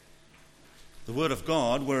The word of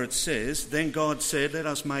God, where it says, "Then God said, let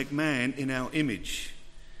us make man in our image,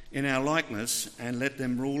 in our likeness, and let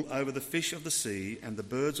them rule over the fish of the sea and the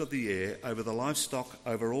birds of the air, over the livestock,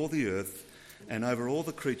 over all the earth, and over all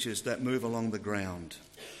the creatures that move along the ground."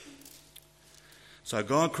 So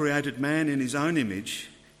God created man in his own image.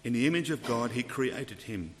 In the image of God he created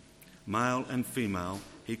him. Male and female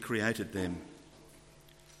he created them.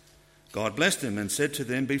 God blessed them and said to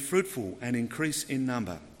them, "Be fruitful and increase in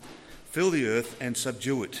number. Fill the earth and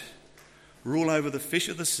subdue it. Rule over the fish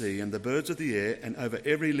of the sea and the birds of the air and over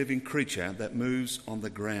every living creature that moves on the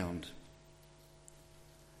ground."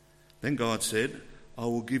 Then God said, "I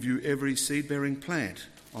will give you every seed-bearing plant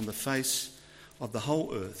on the face of the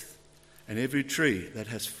whole earth, and every tree that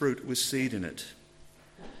has fruit with seed in it.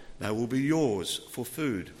 They will be yours for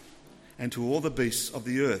food, and to all the beasts of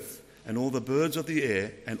the earth, and all the birds of the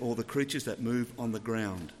air, and all the creatures that move on the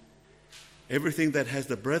ground. Everything that has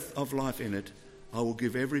the breath of life in it, I will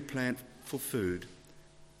give every plant for food."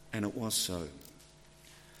 And it was so.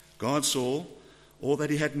 God saw all that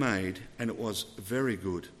he had made, and it was very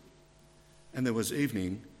good. And there was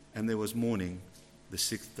evening, and there was morning, the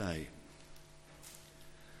sixth day.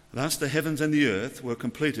 Thus the heavens and the earth were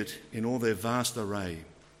completed in all their vast array.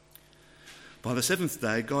 By the seventh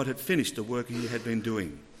day, God had finished the work he had been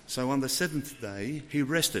doing. So on the seventh day, he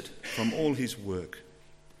rested from all his work.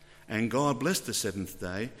 And God blessed the seventh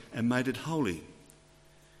day and made it holy,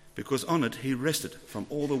 because on it he rested from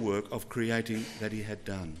all the work of creating that he had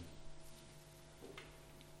done.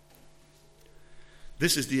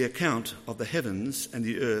 This is the account of the heavens and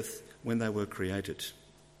the earth when they were created.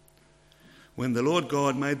 When the Lord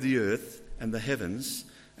God made the earth and the heavens,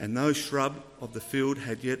 and no shrub of the field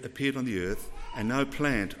had yet appeared on the earth, and no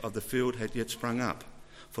plant of the field had yet sprung up,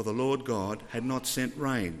 for the Lord God had not sent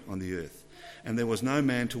rain on the earth, and there was no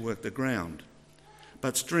man to work the ground.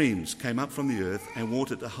 But streams came up from the earth and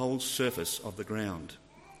watered the whole surface of the ground.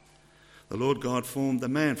 The Lord God formed the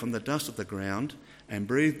man from the dust of the ground and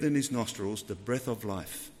breathed in his nostrils the breath of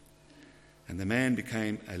life, and the man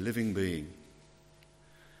became a living being.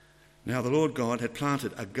 Now the Lord God had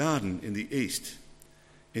planted a garden in the east,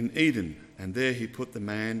 in Eden, and there he put the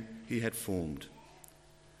man he had formed.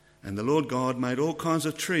 And the Lord God made all kinds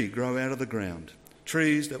of tree grow out of the ground,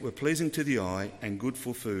 trees that were pleasing to the eye and good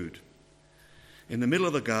for food. In the middle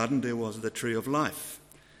of the garden there was the tree of life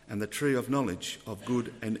and the tree of knowledge of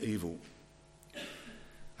good and evil.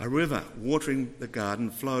 A river watering the garden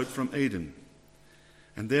flowed from Eden,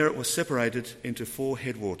 and there it was separated into 4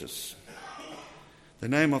 headwaters. The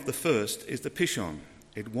name of the first is the Pishon.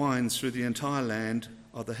 It winds through the entire land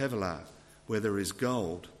of the Havilah, where there is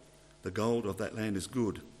gold. The gold of that land is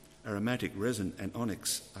good. Aromatic resin and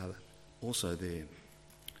onyx are also there.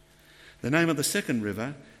 The name of the second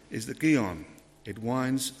river is the Gihon. It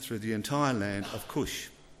winds through the entire land of Cush.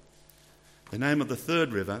 The name of the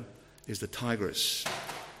third river is the Tigris.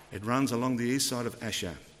 It runs along the east side of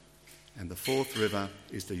Asher. And the fourth river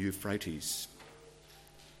is the Euphrates.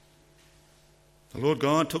 The Lord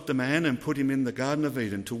God took the man and put him in the Garden of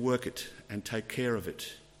Eden to work it and take care of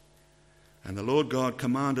it. And the Lord God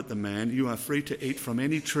commanded the man, "You are free to eat from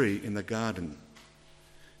any tree in the garden.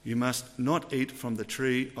 You must not eat from the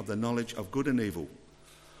tree of the knowledge of good and evil,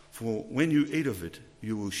 for when you eat of it,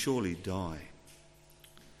 you will surely die."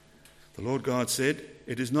 The Lord God said,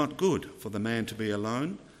 "It is not good for the man to be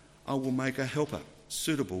alone. I will make a helper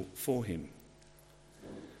suitable for him."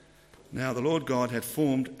 Now the Lord God had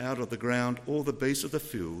formed out of the ground all the beasts of the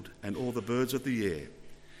field and all the birds of the air.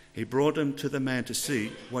 He brought them to the man to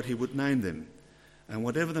see what he would name them, and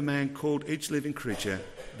whatever the man called each living creature,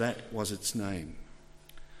 that was its name.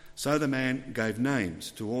 So the man gave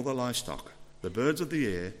names to all the livestock, the birds of the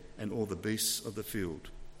air, and all the beasts of the field.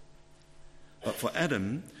 But for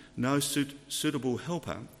Adam, no suitable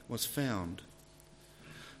helper was found.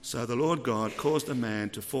 So the Lord God caused the man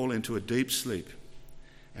to fall into a deep sleep.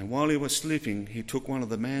 And while he was sleeping, he took one of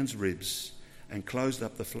the man's ribs and closed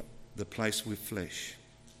up the place with flesh.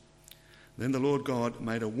 Then the Lord God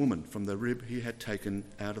made a woman from the rib he had taken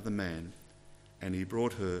out of the man, and he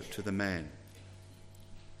brought her to the man.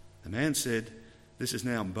 The man said, "This is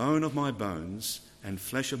now bone of my bones and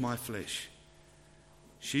flesh of my flesh.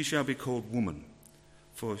 She shall be called woman,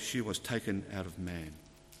 for she was taken out of man."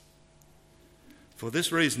 For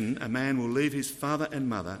this reason, a man will leave his father and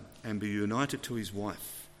mother and be united to his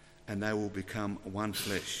wife, and they will become one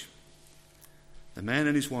flesh. The man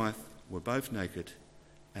and his wife were both naked,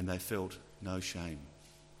 and they felt no shame.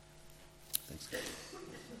 Thanks, God.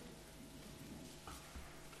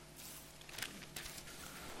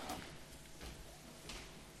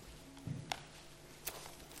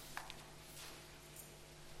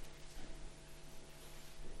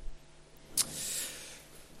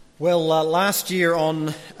 Well, last year on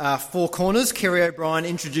Four Corners, Kerry O'Brien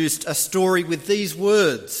introduced a story with these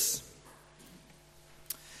words.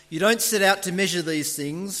 You don't set out to measure these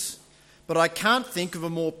things, but I can't think of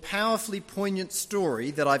a more powerfully poignant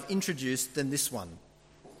story that I've introduced than this one.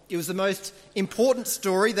 It was the most important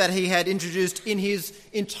story that he had introduced in his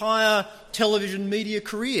entire television media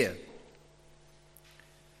career.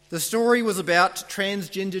 The story was about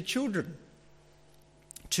transgender children,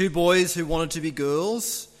 two boys who wanted to be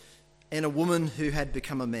girls, and a woman who had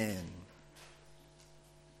become a man.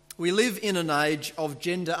 We live in an age of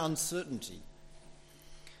gender uncertainty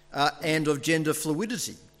and of gender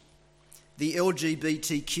fluidity. The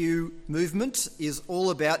LGBTQ movement is all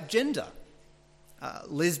about gender.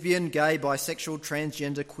 Lesbian, gay, bisexual,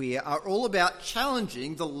 transgender, queer are all about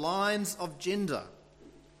challenging the lines of gender.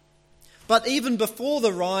 But even before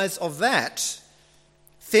the rise of that,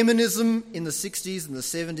 feminism in the 60s and the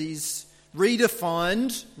 70s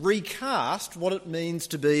redefined, recast what it means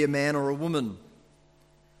to be a man or a woman.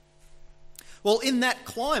 Well, in that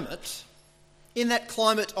climate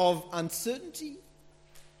of uncertainty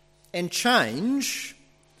and change,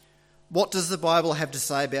 what does the Bible have to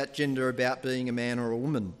say about gender, about being a man or a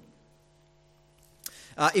woman?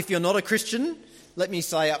 If you're not a Christian, let me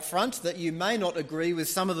say up front that you may not agree with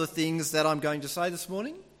some of the things that I'm going to say this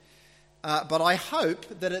morning. But I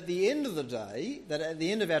hope that at the end of the day, that at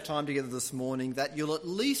the end of our time together this morning, that you'll at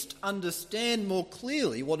least understand more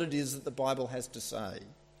clearly what it is that the Bible has to say.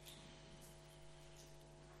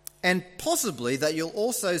 And possibly that you'll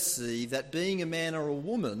also see that being a man or a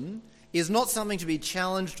woman is not something to be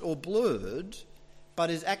challenged or blurred,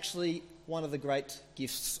 but is actually one of the great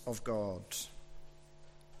gifts of God.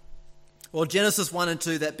 Well, Genesis 1 and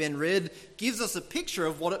 2 that Ben read gives us a picture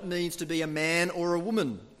of what it means to be a man or a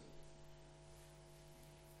woman.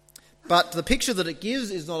 But the picture that it gives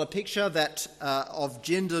is not a picture that of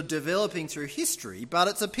gender developing through history, but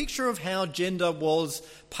it's a picture of how gender was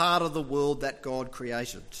part of the world that God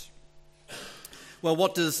created. Well,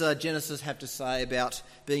 what does Genesis have to say about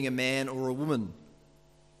being a man or a woman?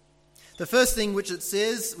 The first thing which it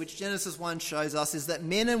says, which Genesis 1 shows us, is that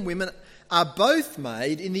men and women are both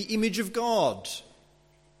made in the image of God.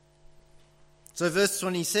 So verse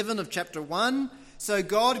 27 of chapter 1, so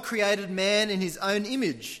God created man in his own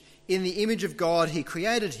image. In the image of God he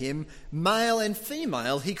created him, male and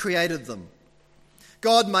female he created them.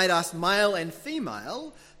 God made us male and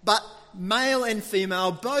female, but male and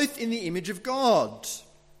female both in the image of God.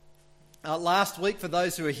 Last week, for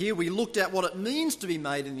those who are here, we looked at what it means to be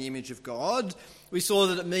made in the image of God. We saw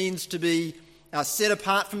that it means to be set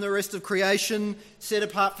apart from the rest of creation, set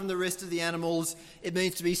apart from the rest of the animals. It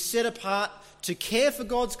means to be set apart to care for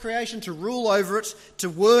God's creation, to rule over it,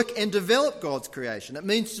 to work and develop God's creation. It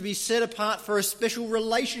means to be set apart for a special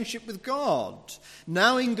relationship with God,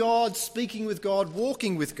 knowing God, speaking with God,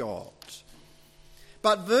 walking with God.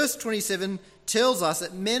 But verse 27 tells us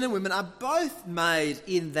that men and women are both made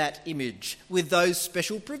in that image with those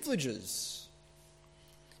special privileges.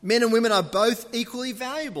 Men and women are both equally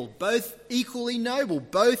valuable, both equally noble,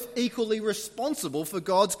 both equally responsible for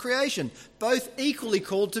God's creation, both equally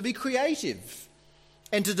called to be creative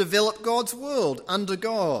and to develop God's world under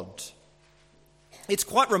God. It's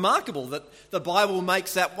quite remarkable that the Bible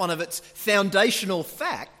makes that one of its foundational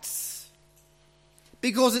facts,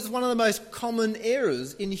 because it's one of the most common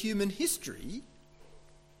errors in human history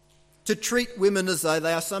to treat women as though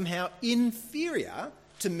they are somehow inferior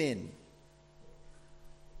to men.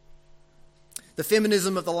 The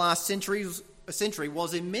feminism of the last century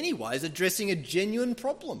was in many ways addressing a genuine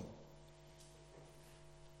problem.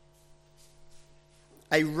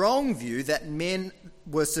 A wrong view that men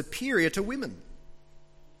were superior to women.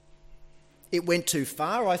 It went too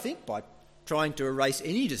far, I think, by trying to erase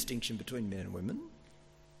any distinction between men and women.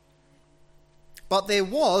 But there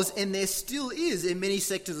was, and there still is in many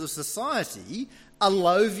sectors of society, a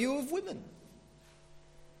low view of women.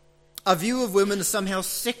 A view of women as somehow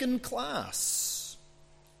second class.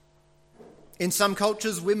 In some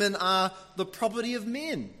cultures, women are the property of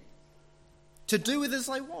men, to do with as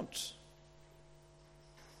they want.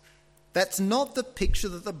 That's not the picture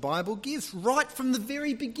that the Bible gives, right from the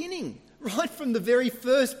very beginning, right from the very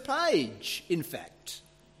first page, in fact.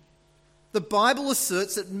 The Bible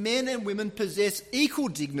asserts that men and women possess equal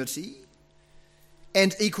dignity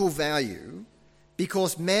and equal value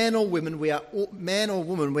because man or woman, we are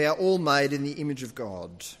all made in the image of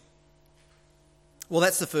God. Well,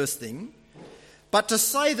 that's the first thing. But to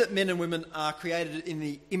say that men and women are created in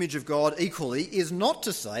the image of God equally is not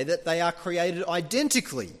to say that they are created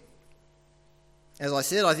identically. As I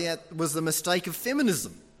said, I think that was the mistake of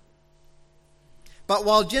feminism. But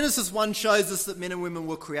while Genesis 1 shows us that men and women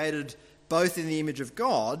were created both in the image of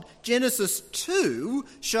God, Genesis 2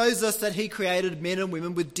 shows us that he created men and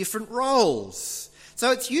women with different roles.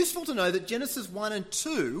 So it's useful to know that Genesis 1 and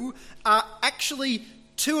 2 are actually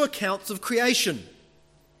two accounts of creation.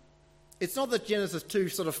 It's not that Genesis 2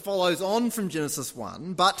 sort of follows on from Genesis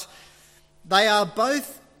 1, but they are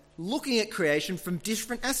both looking at creation from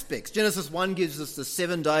different aspects. Genesis 1 gives us the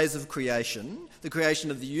 7 days of creation, the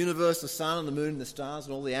creation of the universe, the sun and the moon and the stars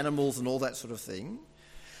and all the animals and all that sort of thing,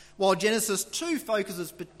 while Genesis 2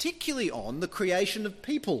 focuses particularly on the creation of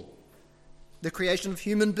people, the creation of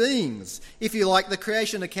human beings. If you like, the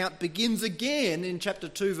creation account begins again in chapter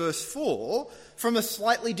 2, verse 4, from a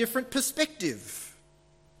slightly different perspective.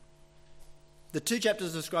 The two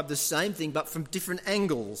chapters describe the same thing, but from different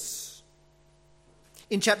angles.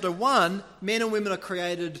 In chapter 1, men and women are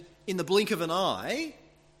created in the blink of an eye,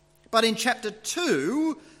 but in chapter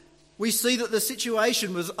 2, we see that the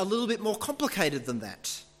situation was a little bit more complicated than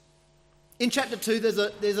that. In chapter 2,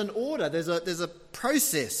 there's an order, there's a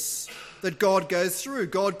process that God goes through.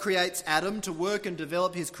 God creates Adam to work and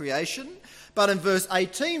develop his creation, but in verse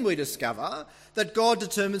 18 we discover that God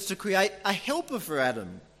determines to create a helper for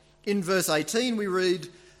Adam. In verse 18 we read,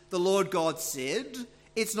 "The Lord God said,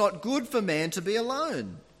 'It's not good for man to be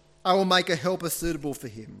alone. I will make a helper suitable for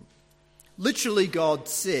him.'" Literally, God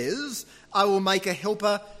says, "I will make a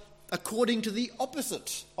helper according to the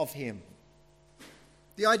opposite of him."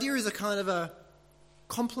 The idea is a kind of a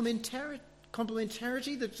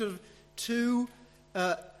complementarity, that sort of two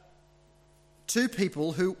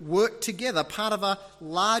people who work together, part of a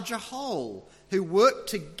larger whole, who work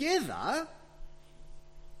together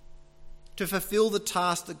to fulfill the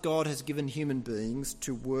task that God has given human beings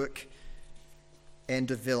to work and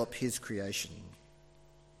develop his creation.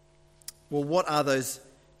 Well, what are those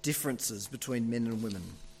differences between men and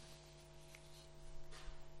women?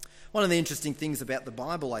 One of the interesting things about the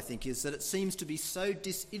Bible, I think, is that it seems to be so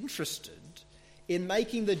disinterested in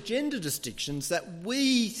making the gender distinctions that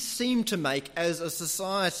we seem to make as a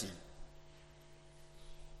society.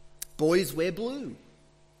 Boys wear blue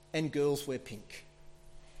and girls wear pink.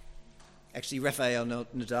 Actually, Rafael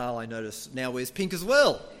Nadal, I notice, now wears pink as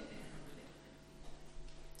well.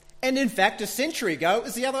 And in fact, a century ago, it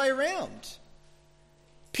was the other way around.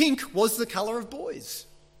 Pink was the colour of boys.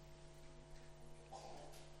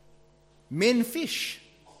 Men fish,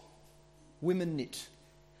 women knit.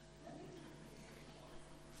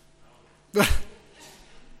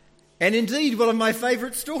 And indeed, one of my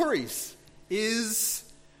favourite stories is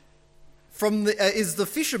the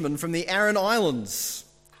fishermen from the Aran Islands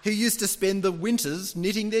who used to spend the winters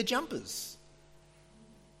knitting their jumpers.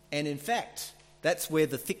 And in fact, that's where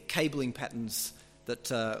the thick cabling patterns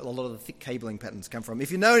a lot of the thick cabling patterns come from.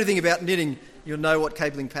 If you know anything about knitting, you'll know what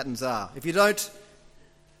cabling patterns are. If you don't,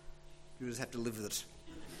 you just have to live with it.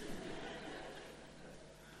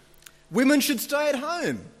 Women should stay at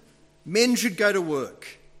home. Men should go to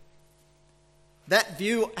work. That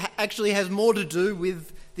view actually has more to do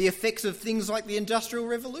with the effects of things like the Industrial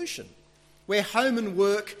Revolution, where home and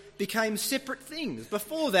work became separate things.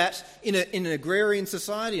 Before that, in an agrarian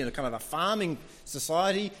society, in a kind of a farming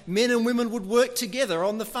society, men and women would work together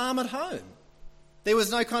on the farm at home. There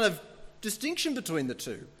was no kind of distinction between the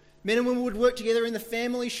two. Men and women would work together in the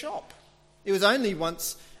family shop. It was only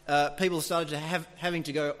once people started to having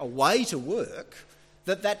to go away to work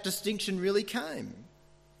that distinction really came.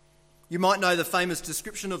 You might know the famous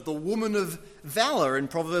description of the woman of valour in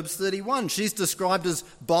Proverbs 31. She's described as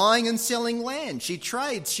buying and selling land. She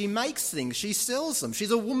trades, she makes things, she sells them.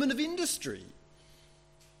 She's a woman of industry.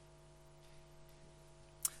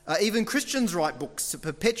 Even Christians write books to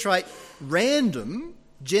perpetuate random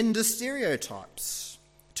gender stereotypes.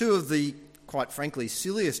 Two of the, quite frankly,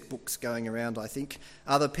 silliest books going around, I think,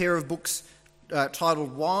 are the pair of books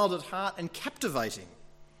titled Wild at Heart and Captivating.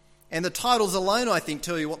 And the titles alone, I think,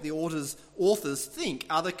 tell you what the authors think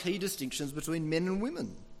are the key distinctions between men and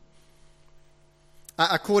women.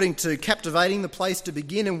 According to Captivating, the place to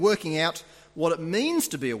begin in working out what it means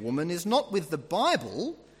to be a woman is not with the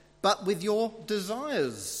Bible, but with your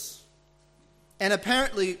desires. And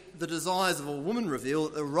apparently the desires of a woman reveal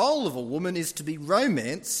that the role of a woman is to be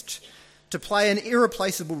romanced, to play an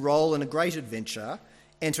irreplaceable role in a great adventure,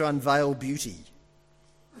 and to unveil beauty.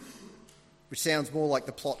 Which sounds more like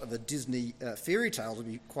the plot of a Disney fairy tale, to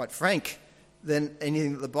be quite frank, than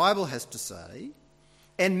anything that the Bible has to say.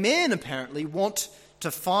 And men apparently want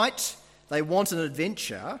to fight, they want an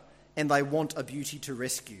adventure, and they want a beauty to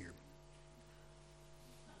rescue.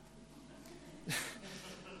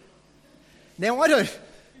 Now, I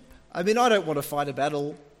don't want to fight a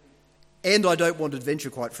battle, and I don't want adventure,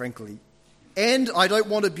 quite frankly. and I don't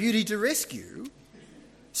want a beauty to rescue,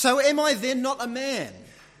 so am I then not a man?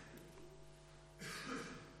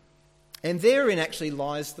 And therein actually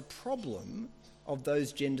lies the problem of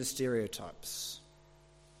those gender stereotypes.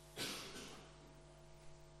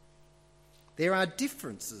 There are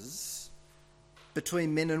differences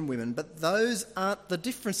between men and women, but those aren't the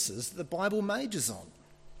differences that the Bible majors on.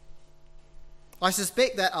 I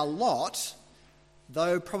suspect that a lot,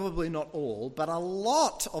 though probably not all, but a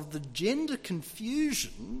lot of the gender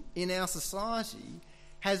confusion in our society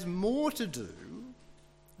has more to do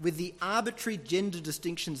with the arbitrary gender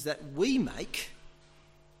distinctions that we make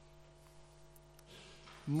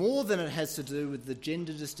more than it has to do with the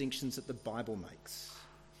gender distinctions that the Bible makes.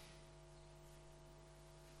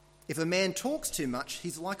 If a man talks too much,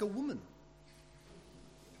 he's like a woman.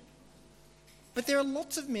 But there are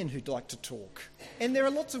lots of men who like to talk, and there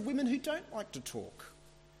are lots of women who don't like to talk.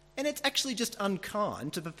 And it's actually just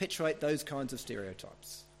unkind to perpetuate those kinds of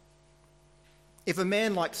stereotypes. If a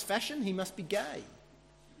man likes fashion, he must be gay.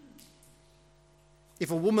 If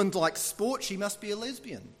a woman likes sport, she must be a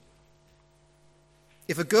lesbian.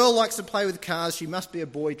 If a girl likes to play with cars, she must be a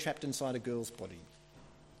boy trapped inside a girl's body.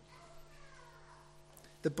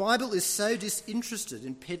 The Bible is so disinterested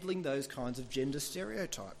in peddling those kinds of gender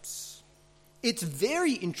stereotypes. It's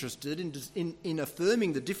very interested in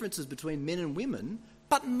affirming the differences between men and women,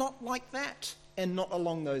 but not like that, and not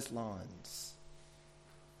along those lines.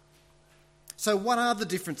 So what are the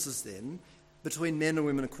differences then between men and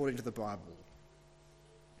women according to the Bible?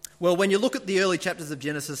 Well, when you look at the early chapters of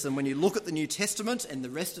Genesis and when you look at the New Testament and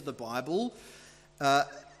the rest of the Bible,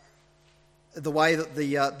 the way that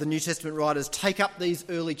the New Testament writers take up these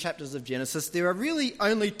early chapters of Genesis, there are really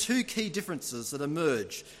only two key differences that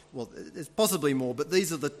emerge. Well, there's possibly more, but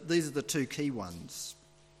these are the two key ones.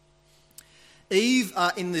 Eve,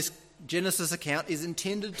 in this Genesis account, is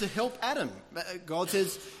intended to help Adam. God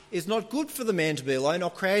says, it's not good for the man to be alone.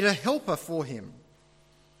 I'll create a helper for him.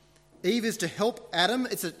 Eve is to help Adam.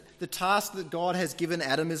 The task that God has given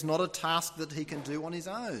Adam is not a task that he can do on his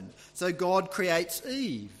own. So God creates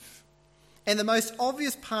Eve. And the most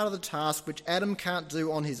obvious part of the task which Adam can't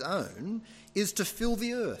do on his own is to fill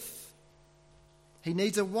the earth. He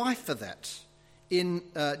needs a wife for that. In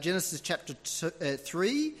Genesis chapter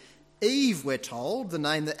 3, Eve, we're told, the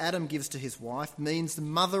name that Adam gives to his wife, means the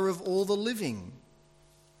mother of all the living.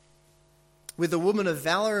 With the woman of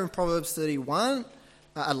valour in Proverbs 31,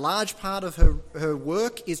 a large part of her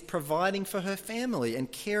work is providing for her family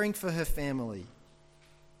and caring for her family.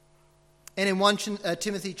 And in 1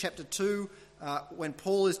 Timothy chapter 2, when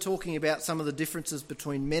Paul is talking about some of the differences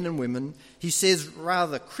between men and women, he says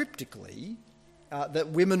rather cryptically that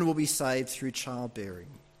women will be saved through childbearing,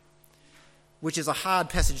 which is a hard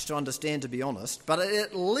passage to understand, to be honest, but it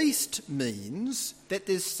at least means that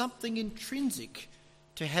there's something intrinsic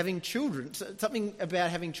to having children, something about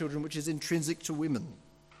having children which is intrinsic to women.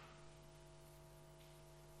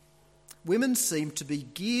 Women seem to be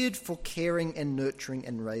geared for caring and nurturing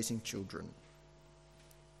and raising children,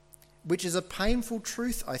 which is a painful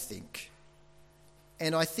truth, I think.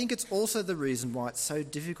 And I think it's also the reason why it's so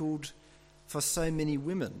difficult for so many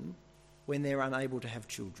women when they're unable to have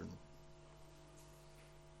children.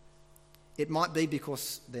 It might be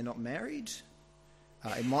because they're not married.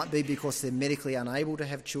 It might be because they're medically unable to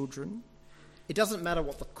have children. It doesn't matter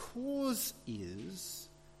what the cause is.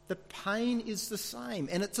 The pain is the same,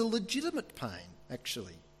 and it's a legitimate pain,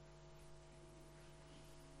 actually.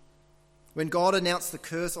 When God announced the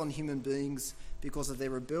curse on human beings because of their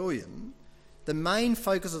rebellion, the main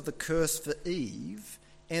focus of the curse for Eve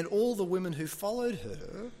and all the women who followed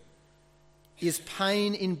her is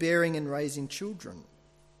pain in bearing and raising children.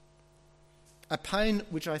 A pain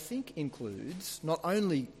which I think includes not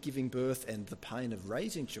only giving birth and the pain of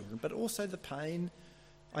raising children, but also the pain,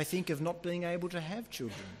 I think, of not being able to have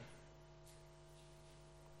children.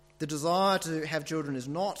 The desire to have children is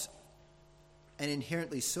not an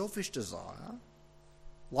inherently selfish desire.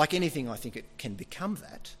 Like anything, I think it can become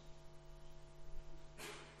that.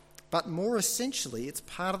 But more essentially, it's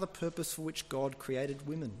part of the purpose for which God created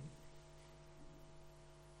women.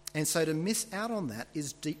 And so to miss out on that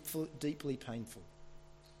is deeply painful.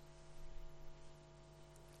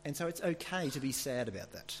 And so it's okay to be sad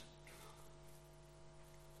about that.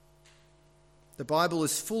 The Bible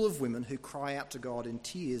is full of women who cry out to God in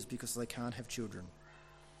tears because they can't have children.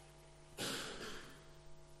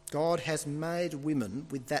 God has made women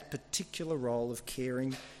with that particular role of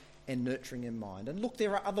caring and nurturing in mind. And look,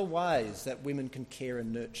 there are other ways that women can care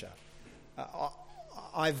and nurture.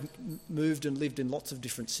 I've moved and lived in lots of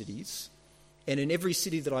different cities, and in every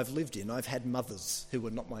city that I've lived in, I've had mothers who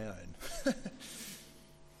were not my own.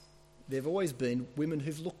 there have always been women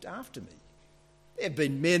who've looked after me. There have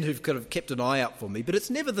been men who've kind of kept an eye out for me, but it's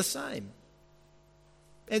never the same.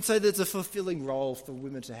 And so there's a fulfilling role for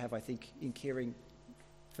women to have, I think, in caring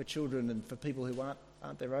for children and for people who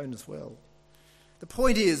aren't their own as well. The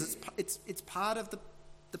point is, it's part of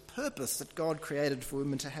the purpose that God created for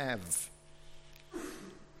women to have.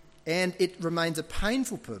 And it remains a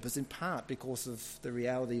painful purpose in part because of the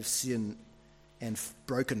reality of sin and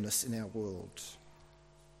brokenness in our world.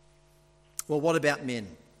 Well, what about men?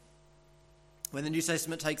 When the New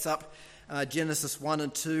Testament takes up Genesis 1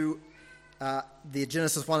 and 2, the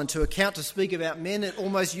Genesis 1 and 2 account to speak about men, it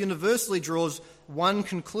almost universally draws one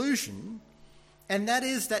conclusion, and that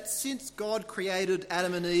is that since God created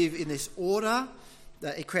Adam and Eve in this order,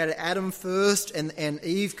 that he created Adam first and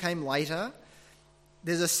Eve came later,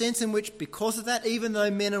 there's a sense in which, because of that, even though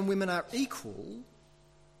men and women are equal,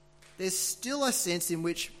 there's still a sense in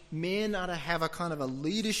which men are to have a kind of a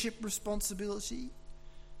leadership responsibility.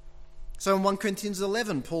 So in 1 Corinthians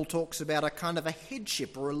 11, Paul talks about a kind of a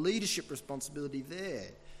headship or a leadership responsibility there.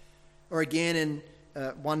 Or again in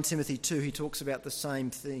 1 Timothy 2, he talks about the same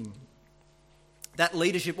thing. That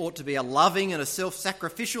leadership ought to be a loving and a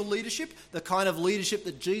self-sacrificial leadership, the kind of leadership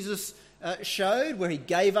that Jesus showed, where he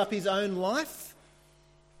gave up his own life.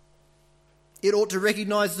 It ought to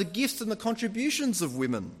recognise the gifts and the contributions of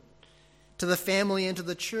women to the family and to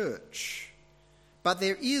the church. But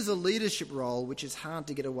there is a leadership role which is hard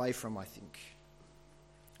to get away from, I think.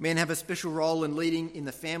 Men have a special role in leading in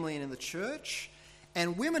the family and in the church,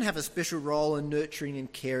 and women have a special role in nurturing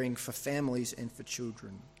and caring for families and for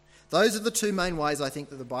children. Those are the two main ways I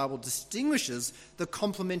think that the Bible distinguishes the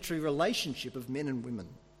complementary relationship of men and women.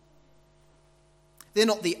 They're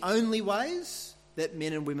not the only ways that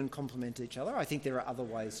men and women complement each other. I think there are other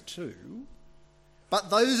ways too. But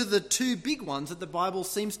those are the two big ones that the Bible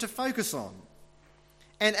seems to focus on.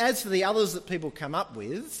 And as for the others that people come up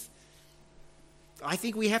with, I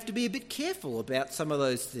think we have to be a bit careful about some of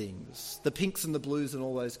those things, the pinks and the blues and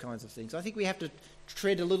all those kinds of things. I think we have to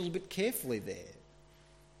tread a little bit carefully there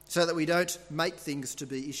so that we don't make things to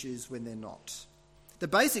be issues when they're not. The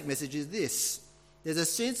basic message is this: there's a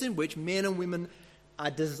sense in which men and women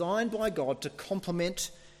are designed by God to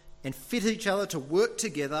complement and fit each other, to work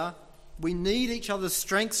together. We need each other's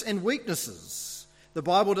strengths and weaknesses. The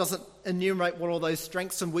Bible doesn't enumerate what all those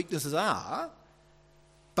strengths and weaknesses are,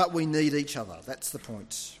 but we need each other. That's the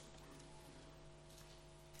point.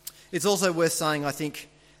 It's also worth saying, I think,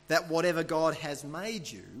 that whatever God has made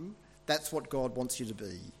you, that's what God wants you to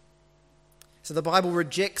be. So the Bible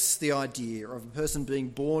rejects the idea of a person being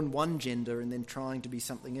born one gender and then trying to be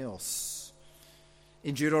something else.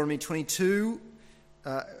 In Deuteronomy 22,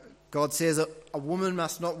 God says a woman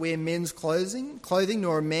must not wear men's clothing,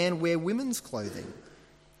 nor a man wear women's clothing.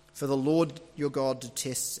 For the Lord your God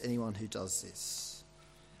detests anyone who does this.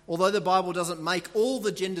 Although the Bible doesn't make all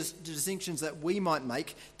the gender distinctions that we might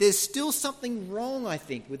make, there's still something wrong, I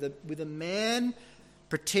think, with a man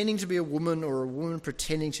pretending to be a woman or a woman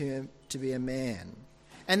pretending to be a man.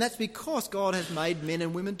 And that's because God has made men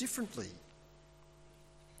and women differently.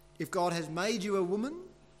 If God has made you a woman,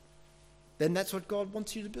 then that's what God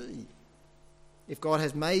wants you to be. If God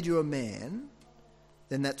has made you a man,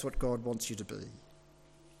 then that's what God wants you to be.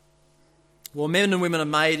 Well, men and women are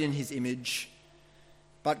made in his image,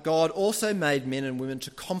 but God also made men and women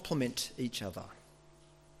to complement each other.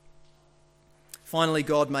 Finally,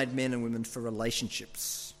 God made men and women for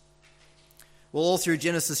relationships. Well, all through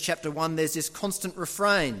Genesis chapter 1, there's this constant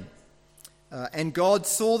refrain. And God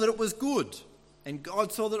saw that it was good. And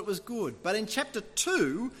God saw that it was good. But in chapter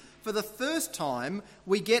 2, for the first time,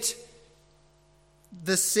 we get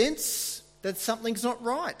the sense that something's not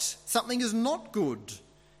right. Something is not good.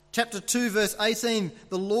 Chapter 2, verse 18,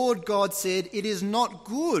 the Lord God said, "It is not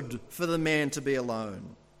good for the man to be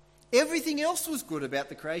alone." Everything else was good about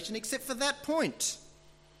the creation except for that point.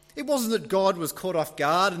 It wasn't that God was caught off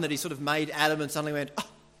guard and that he sort of made Adam and suddenly went, "Oh,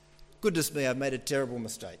 goodness me, I've made a terrible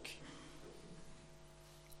mistake."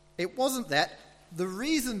 It wasn't that. The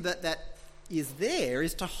reason that is there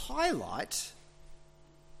is to highlight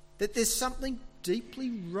that there's something deeply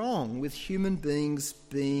wrong with human beings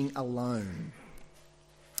being alone.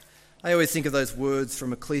 I always think of those words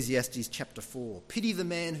from Ecclesiastes chapter 4. Pity the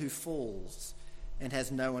man who falls and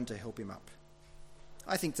has no one to help him up.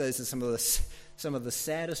 I think those are some of the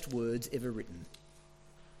saddest words ever written.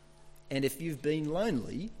 And if you've been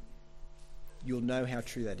lonely, you'll know how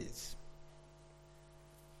true that is.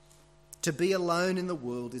 To be alone in the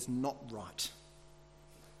world is not right.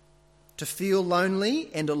 To feel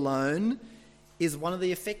lonely and alone is one of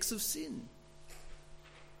the effects of sin.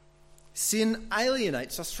 Sin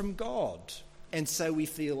alienates us from God, and so we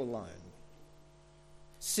feel alone.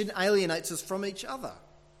 Sin alienates us from each other.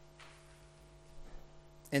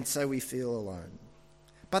 And so we feel alone.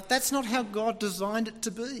 But that's not how God designed it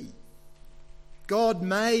to be. God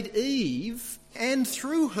made Eve, and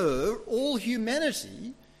through her, all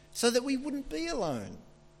humanity, so that we wouldn't be alone.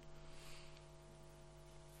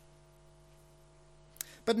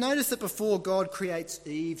 But notice that before God creates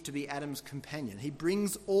Eve to be Adam's companion, he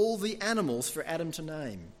brings all the animals for Adam to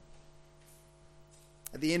name.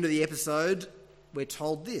 At the end of the episode, we're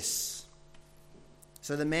told this.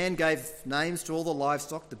 So the man gave names to all the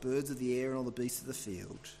livestock, the birds of the air and all the beasts of the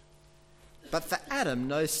field. But for Adam,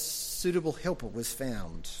 no suitable helper was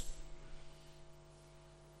found.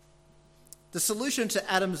 The solution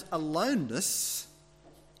to Adam's aloneness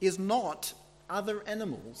is not other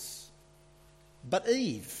animals, but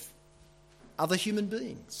Eve, other human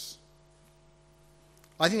beings.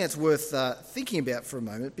 I think that's worth thinking about for a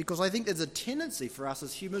moment, because I think there's a tendency for us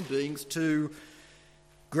as human beings to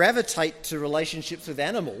gravitate to relationships with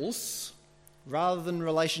animals rather than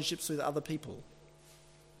relationships with other people.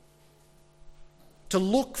 To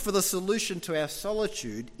look for the solution to our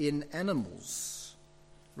solitude in animals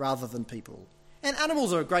rather than people. And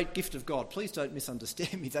animals are a great gift of God. Please don't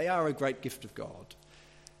misunderstand me. They are a great gift of God.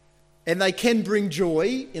 And they can bring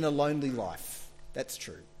joy in a lonely life. That's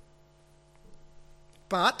true.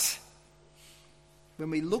 But when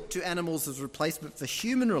we look to animals as replacement for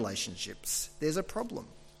human relationships, there's a problem.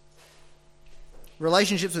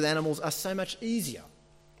 Relationships with animals are so much easier,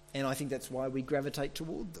 and I think that's why we gravitate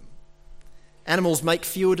toward them. Animals make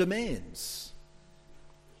fewer demands.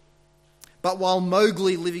 But while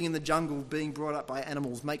Mowgli living in the jungle being brought up by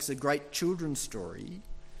animals makes a great children's story,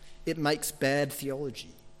 it makes bad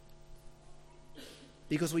theology.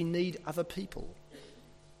 Because we need other people.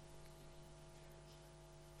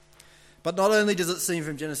 But not only does it seem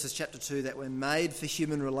from Genesis chapter 2 that we're made for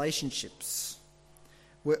human relationships,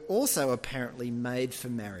 we're also apparently made for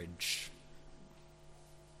marriage.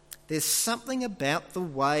 There's something about the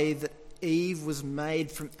way that Eve was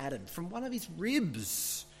made from Adam, from one of his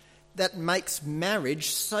ribs, that makes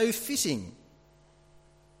marriage so fitting.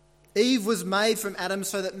 Eve was made from Adam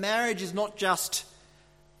so that marriage is not just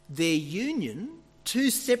their union,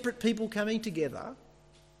 two separate people coming together,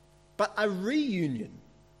 but a reunion.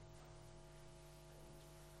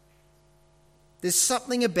 There's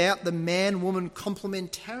something about the man-woman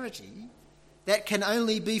complementarity that can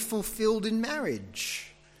only be fulfilled in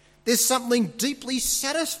marriage. There's something deeply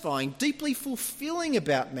satisfying, deeply fulfilling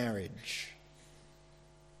about marriage.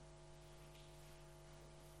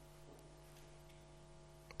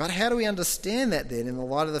 But how do we understand that then in the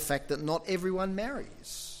light of the fact that not everyone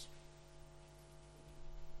marries?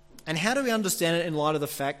 And how do we understand it in light of the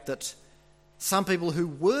fact that some people who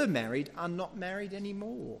were married are not married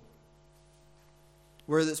anymore?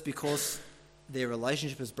 Whether it's because their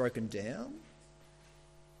relationship has broken down,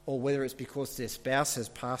 or whether it's because their spouse has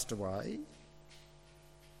passed away.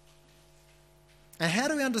 And how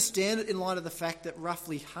do we understand it in light of the fact that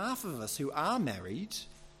roughly half of us who are married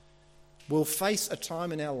will face a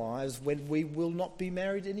time in our lives when we will not be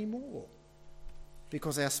married anymore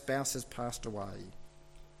because our spouse has passed away?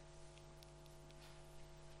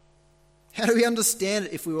 How do we understand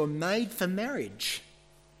it if we were made for marriage?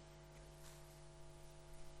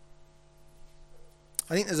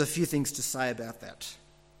 I think there's a few things to say about that.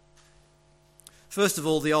 First of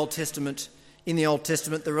all, in the Old Testament,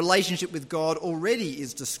 the relationship with God already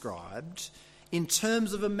is described in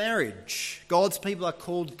terms of a marriage. God's people are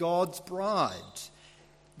called God's bride.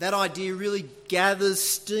 That idea really gathers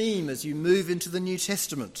steam as you move into the New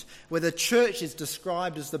Testament, where the church is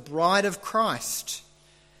described as the bride of Christ,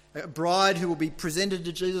 a bride who will be presented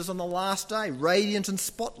to Jesus on the last day, radiant and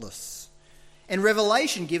spotless. And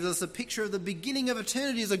Revelation gives us a picture of the beginning of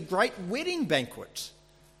eternity as a great wedding banquet,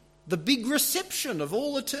 the big reception of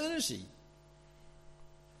all eternity.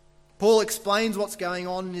 Paul explains what's going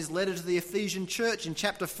on in his letter to the Ephesian church in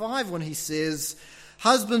chapter 5 when he says,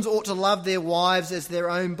 "Husbands ought to love their wives as their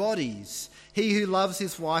own bodies. He who loves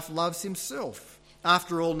his wife loves himself.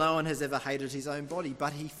 After all, no one has ever hated his own body,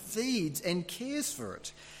 but he feeds and cares for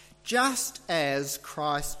it, just as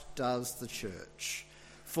Christ does the church.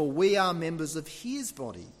 For we are members of his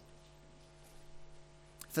body.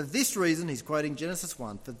 For this reason," he's quoting Genesis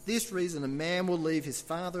 1, "for this reason a man will leave his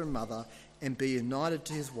father and mother and be united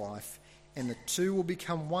to his wife, and the two will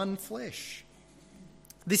become one flesh."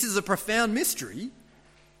 This is a profound mystery,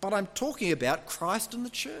 but I'm talking about Christ and the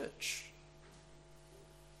church.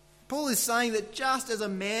 Paul is saying that just as a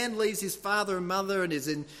man leaves his father and mother and is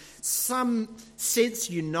in some sense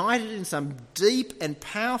united in some deep and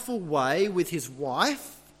powerful way with his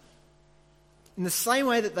wife, in the same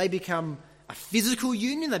way that they become a physical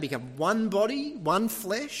union. They become one body, one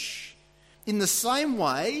flesh. In the same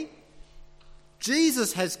way,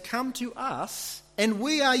 Jesus has come to us and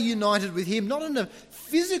we are united with him, not in a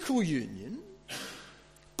physical union,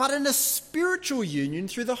 but in a spiritual union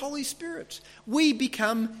through the Holy Spirit. We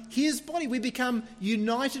become his body. We become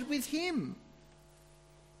united with him.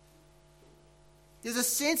 There's a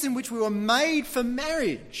sense in which we were made for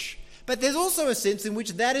marriage, but there's also a sense in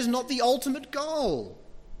which that is not the ultimate goal.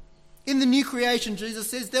 In the new creation, Jesus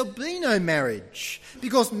says there'll be no marriage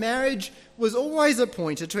because marriage was always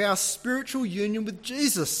appointed to our spiritual union with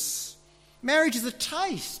Jesus. Marriage is a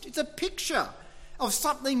taste, it's a picture of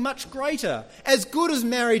something much greater. As good as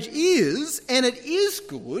marriage is, and it is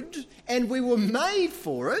good, and we were made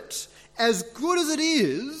for it, as good as it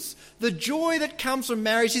is, the joy that comes from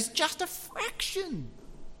marriage is just a fraction.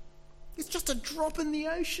 It's just a drop in the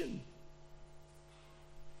ocean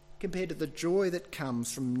compared to the joy that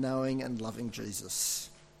comes from knowing and loving Jesus.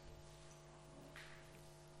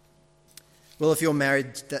 Well, if you're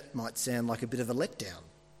married, that might sound like a bit of a letdown.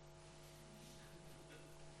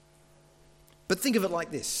 But think of it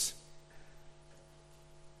like this.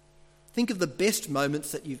 Think of the best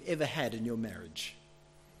moments that you've ever had in your marriage.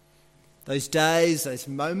 Those days, those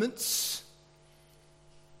moments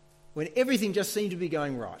when everything just seemed to be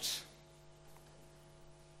going right.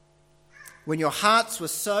 When your hearts were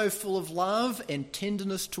so full of love and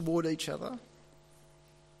tenderness toward each other.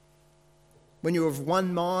 When you were of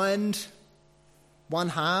one mind, one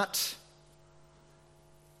heart.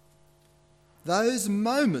 Those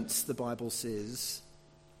moments, the Bible says,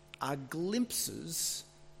 are glimpses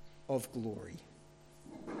of glory.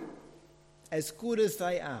 As good as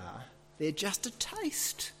they are, they're just a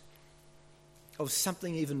taste of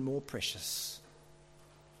something even more precious,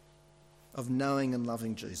 of knowing and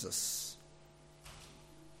loving Jesus,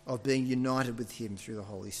 of being united with him through the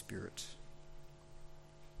Holy Spirit.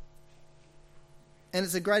 And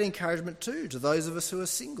it's a great encouragement too to those of us who are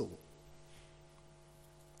single.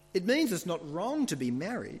 It means it's not wrong to be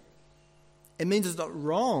married. It means it's not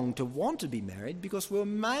wrong to want to be married because we're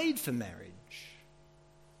made for marriage.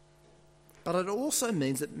 But it also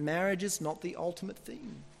means that marriage is not the ultimate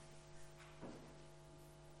thing.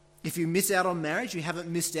 If you miss out on marriage, you haven't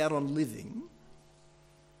missed out on living,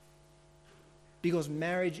 because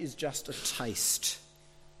marriage is just a taste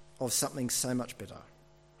of something so much better.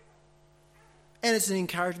 And it's an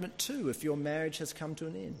encouragement too if your marriage has come to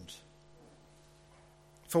an end.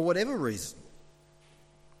 For whatever reason,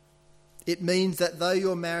 it means that though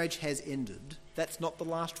your marriage has ended, that's not the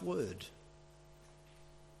last word.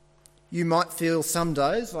 You might feel some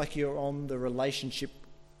days like you're on the relationship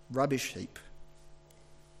rubbish heap.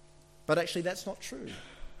 But actually that's not true.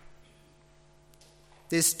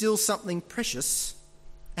 There's still something precious,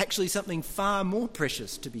 actually something far more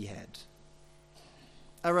precious to be had.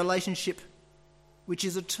 A relationship which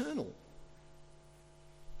is eternal.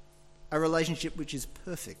 A relationship which is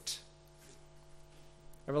perfect.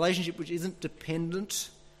 A relationship which isn't dependent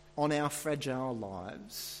on our fragile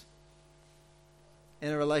lives.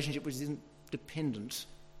 And a relationship which isn't dependent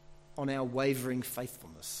on our wavering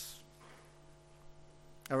faithfulness.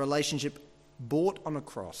 A relationship bought on a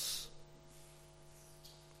cross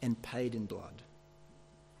and paid in blood.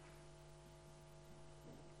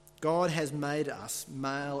 God has made us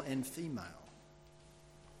male and female.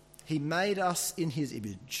 He made us in his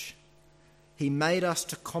image. He made us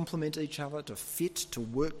to complement each other, to fit, to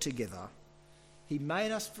work together. He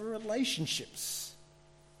made us for relationships.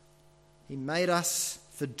 He made us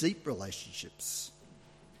for deep relationships.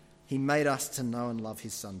 He made us to know and love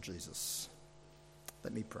his Son, Jesus.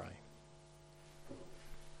 Let me pray.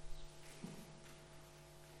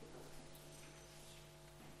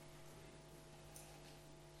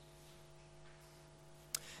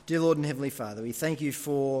 Dear Lord and Heavenly Father, we thank you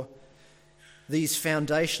for these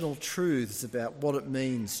foundational truths about what it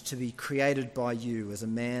means to be created by you as a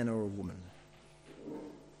man or a woman.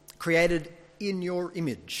 Created in your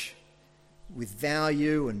image, with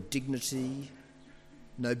value and dignity,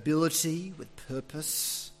 nobility, with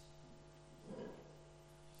purpose.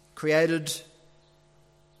 Created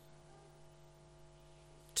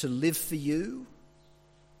to live for you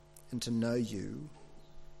and to know you.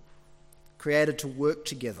 Created to work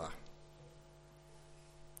together.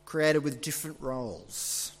 Created with different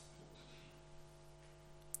roles.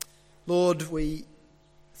 Lord, we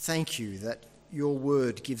thank you that your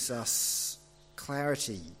word gives us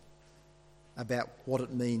clarity about what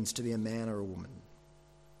it means to be a man or a woman.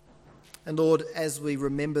 And Lord, as we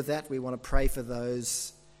remember that, we want to pray for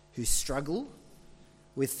those who struggle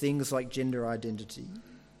with things like gender identity.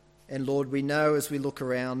 And Lord, we know as we look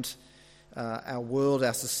around our world,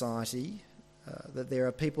 our society, that there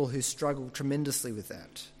are people who struggle tremendously with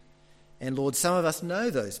that. And Lord, some of us know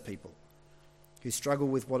those people who struggle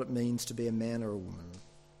with what it means to be a man or a woman.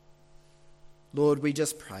 Lord, we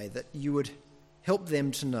just pray that you would help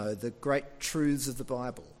them to know the great truths of the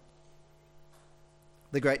Bible,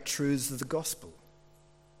 the great truths of the gospel,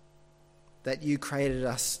 that you created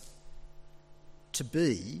us to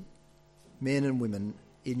be men and women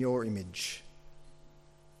in your image,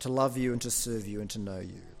 to love you and to serve you and to know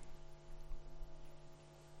you.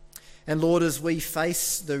 And Lord, as we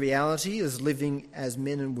face the reality as living as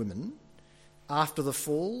men and women after the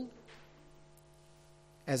fall,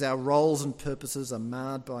 as our roles and purposes are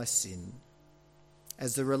marred by sin,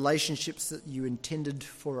 as the relationships that you intended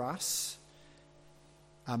for us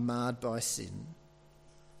are marred by sin,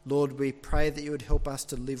 Lord, we pray that you would help us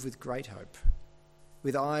to live with great hope,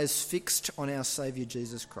 with eyes fixed on our Saviour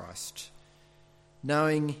Jesus Christ,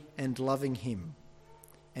 knowing and loving him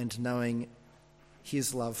and knowing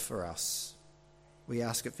his love for us. We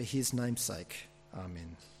ask it for his name's sake.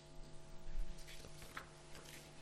 Amen.